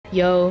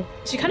Yo,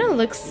 she kind of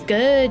looks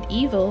good,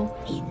 evil.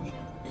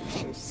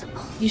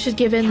 Invincible. You should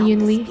give in,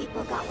 Yunli.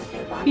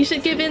 You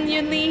should give in,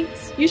 Yunli.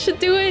 You should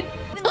do it.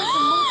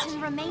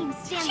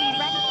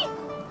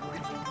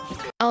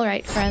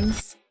 Alright,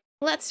 friends.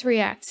 Let's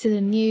react to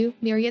the new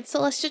Myriad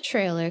Celestia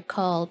trailer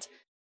called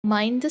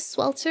Mind the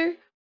Swelter,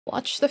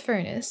 Watch the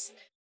Furnace.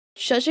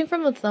 Judging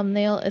from the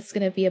thumbnail, it's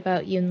gonna be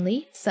about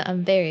Yunli, so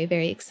I'm very,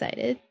 very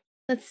excited.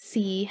 Let's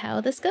see how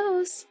this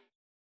goes.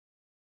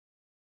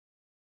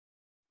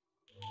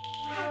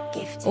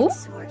 Gifted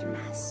sword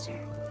master.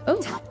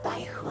 Taught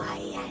by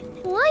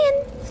Huayan.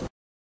 Lion!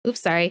 Oops,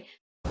 sorry.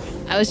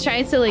 I was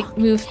trying to like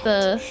move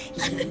the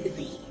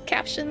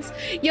captions.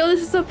 Yo,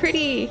 this is so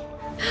pretty!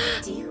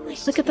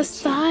 Look at the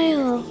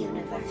style!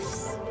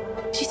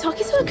 She's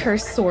talking to a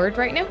cursed sword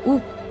right now?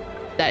 Ooh,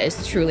 that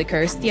is truly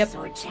cursed, yep.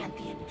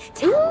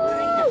 Ooh.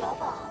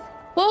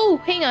 Whoa,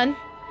 hang on.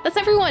 That's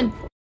everyone!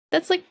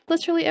 That's like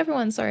literally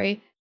everyone,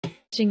 sorry.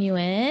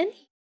 Jingyuan,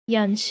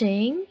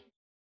 Yanqing.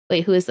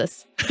 Wait, who is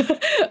this?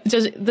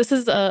 This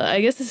is,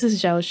 I guess this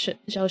is Zhaoshe.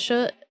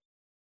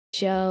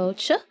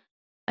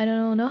 I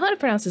don't know how to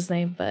pronounce his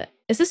name, but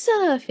is this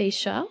Fei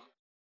Shao?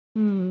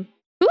 Who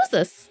is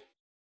this?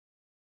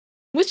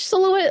 Which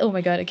silhouette? Oh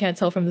my god, I can't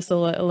tell from the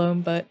silhouette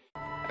alone, but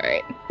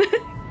alright.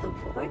 The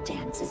war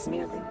dance is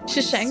merely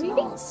Shishang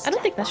maybe? I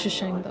don't think that's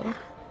Shishang though.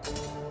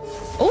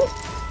 Oh!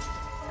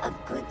 A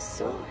good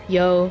sword.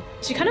 Yo,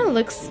 she kind of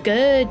looks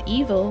good,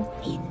 evil.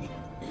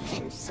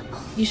 Invincible.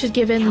 You should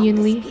give in,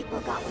 Yunli.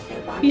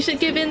 You should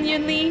give in,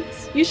 Yunli.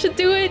 You should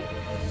do it.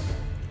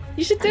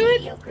 You should do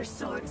it.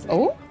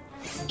 Oh?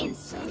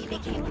 Instantly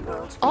became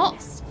world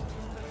famous.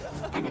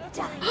 And a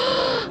dying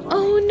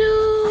oh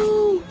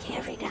no!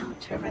 Carried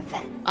out her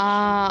revenge.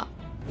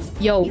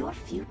 Yo.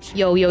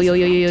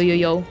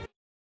 Yo.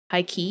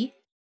 High key.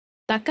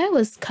 That guy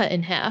was cut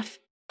in half.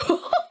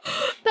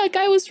 That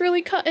guy was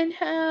really cut in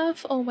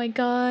half. Oh my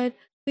god.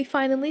 We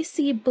finally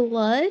see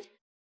blood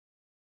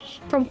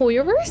from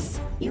Hoyoverse?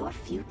 Your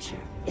future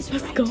is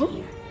Let's right go.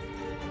 Here.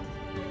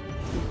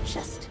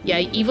 Just yeah,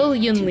 evil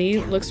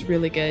Yunli looks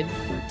really good.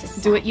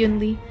 Do it,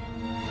 Yunli.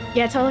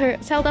 Yeah,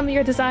 tell them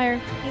your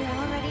desire. You're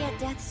already at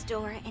death's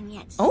door and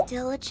yet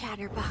still a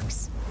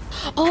chatterbox.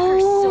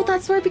 Oh,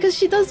 that's right, because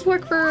she does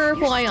work for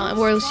Huayan,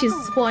 or she's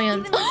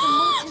Huayan.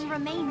 Oh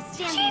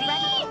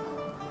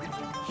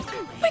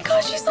my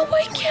god, she's a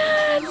white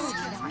cat!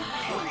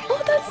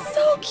 Oh, that's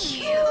so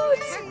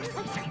cute!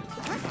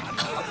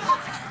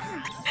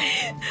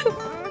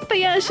 But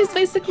yeah, she's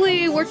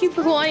basically working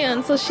for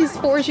Huayan, so she's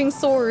forging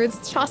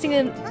swords, tossing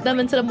them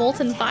into the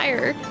molten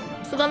fire.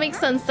 So that makes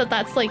sense that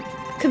that's like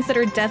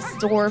considered death's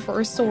door for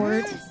a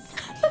sword.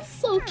 That's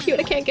so cute,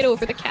 I can't get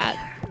over the cat.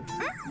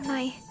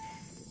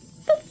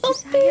 The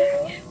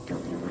thumping!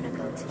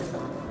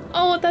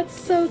 Oh, that's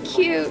so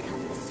cute.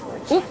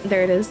 Oh,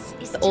 there it is.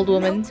 The old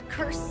woman.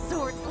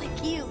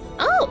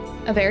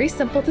 Oh, a very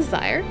simple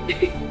desire.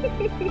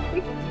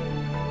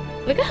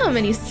 Look at how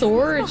many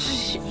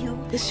swords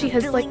she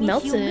has like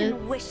melted.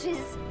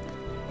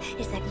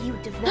 Is that you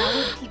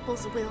devour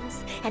people's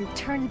wills and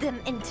turn them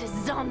into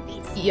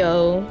zombies.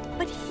 Yo.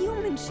 But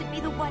humans should be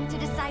the one to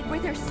decide where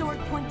their sword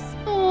points.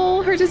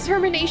 Oh, her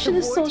determination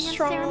is so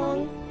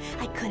strong.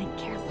 I couldn't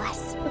care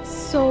less. That's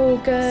so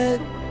good.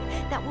 So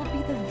that will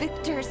be the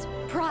victor's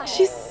prize.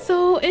 She's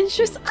so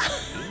interesting.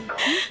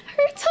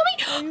 Her tummy.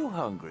 Are you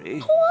hungry?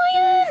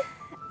 Huayan!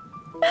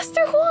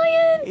 Master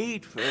Huayan!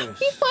 Eat first.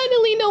 We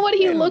finally know what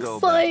he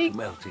looks like.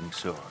 Melting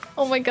sword.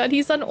 Oh my god,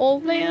 he's an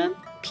old man.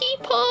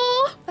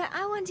 Peepaw! But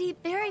I want to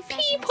eat berry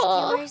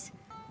Peepaw!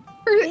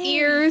 Her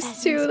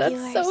ears too,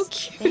 that's so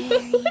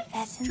cute.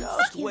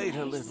 Just wait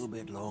a little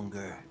bit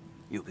longer.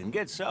 You can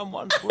get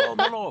someone from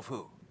an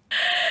orphan.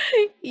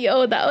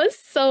 Yo, that was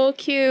so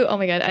cute. Oh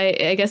my god,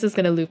 I guess it's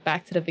gonna loop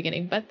back to the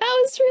beginning, but that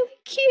was really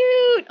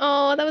cute.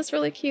 Oh, that was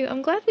really cute.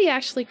 I'm glad we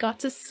actually got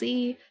to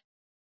see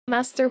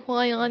Master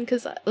Huayan,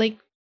 because like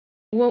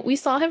when we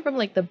saw him from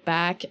like the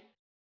back,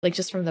 like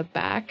just from the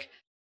back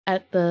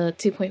at the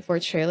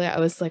 2.4 trailer, I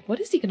was like, what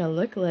is he gonna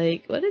look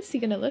like? What is he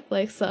gonna look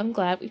like? So I'm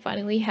glad we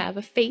finally have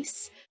a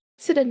face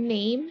to the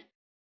name.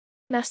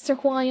 Master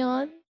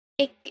Huayan,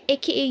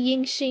 aka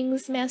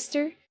Yingxing's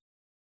master.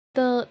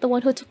 The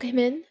one who took him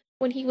in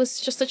when he was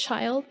just a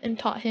child and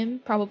taught him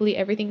probably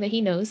everything that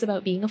he knows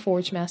about being a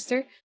forge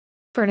master,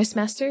 furnace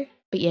master.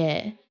 But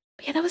yeah,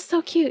 that was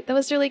so cute. That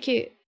was really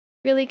cute.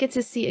 Really get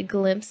to see a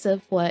glimpse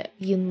of what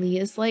Yunli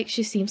is like.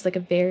 She seems like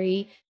a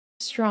very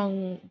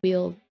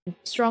strong-willed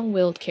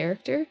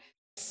character.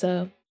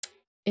 So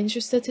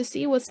interested to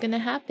see what's gonna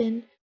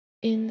happen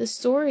in the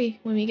story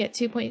when we get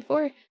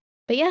 2.4.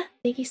 But yeah,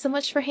 thank you so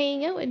much for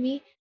hanging out with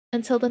me.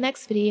 Until the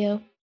next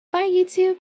video. Bye, YouTube!